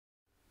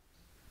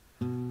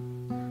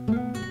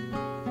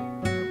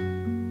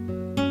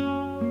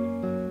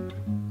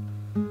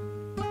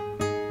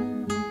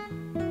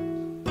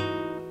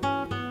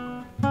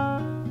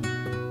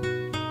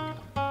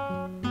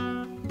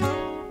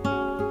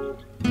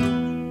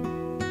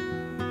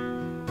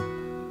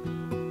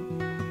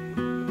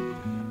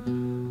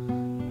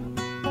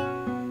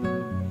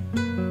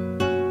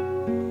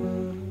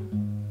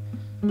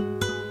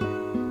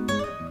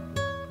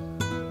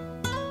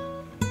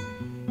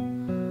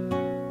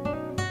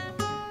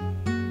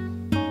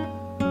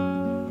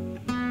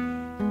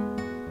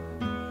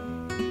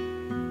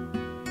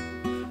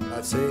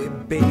I say,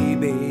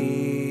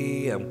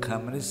 baby, I'm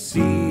coming to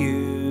see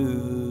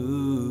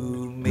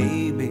you.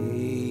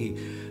 Maybe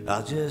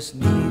I'll just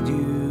need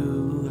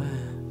you.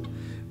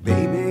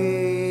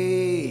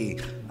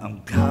 Baby,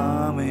 I'm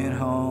coming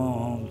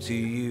home to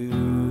you.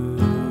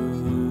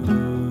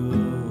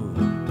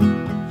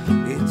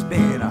 It's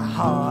been a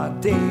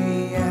hard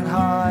day and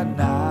hard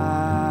night.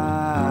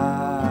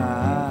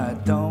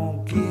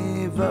 Don't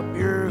give up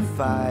your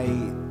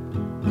fight.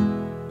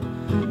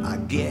 I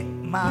get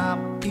my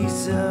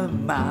peace of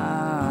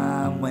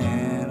mind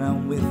when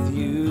I'm with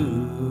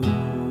you.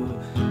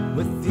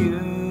 With you,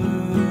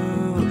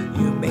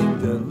 you make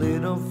the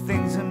little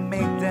things and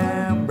make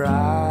them bright.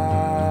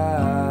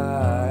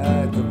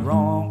 The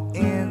wrong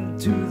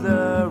into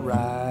the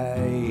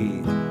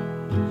right.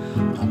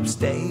 I'm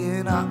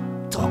staying up,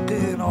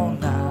 talking all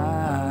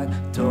night,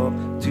 talk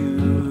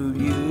to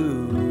you.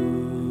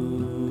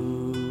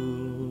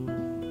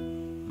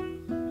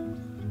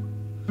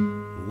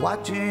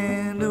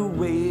 Watching the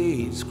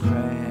waves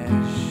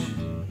crash,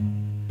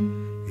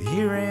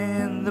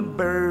 hearing the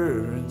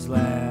birds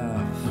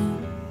laugh.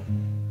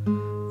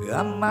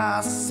 I'm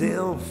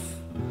myself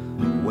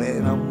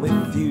when I'm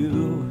with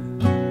you,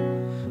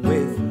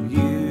 with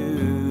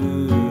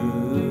you.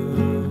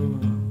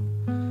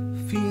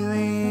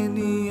 Feeling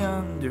the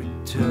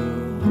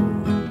undertow,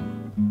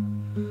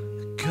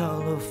 the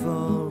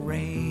colorful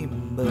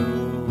rainbows,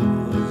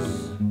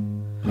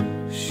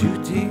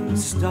 shooting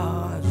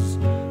stars,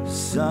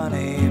 sun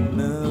and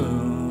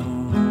moon.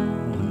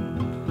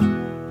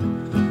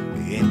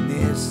 In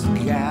this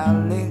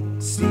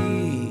galaxy,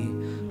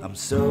 I'm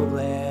so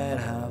glad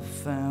I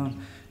found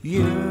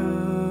you.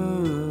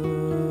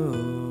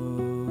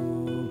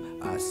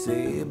 I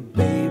say,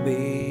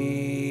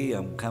 baby,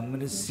 I'm coming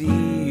to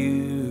see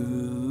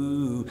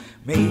you.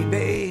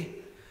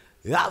 Maybe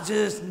I'll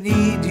just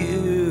need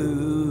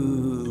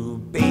you.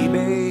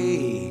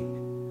 Baby,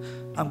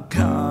 I'm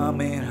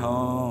coming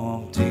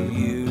home to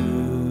you.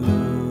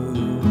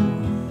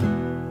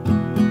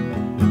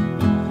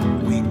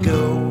 We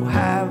go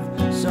have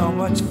so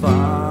much fun,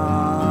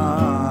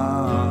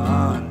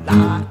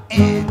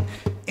 lying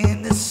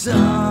in the sun.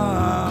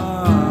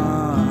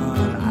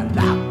 I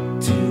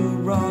like to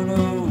run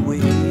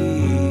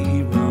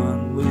away,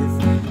 run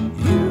with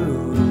you,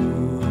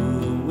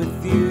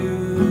 with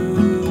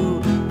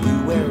you. You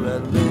wear a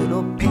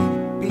little pink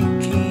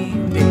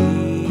bikini,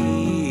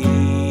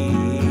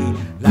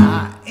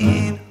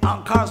 lying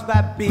on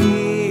Carlsbad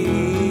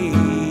Beach.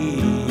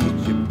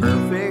 You're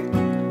perfect,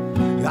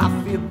 I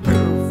feel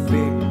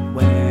perfect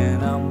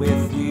when I'm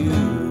with you.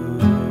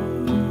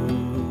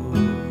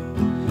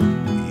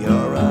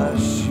 You're a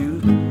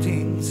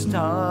shooting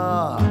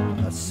star,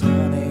 a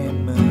sun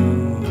and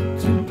moon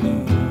to me.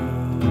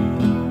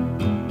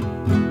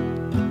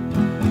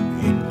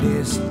 In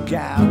this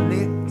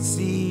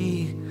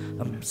galaxy,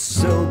 I'm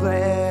so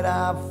glad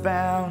I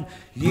found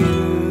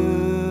you.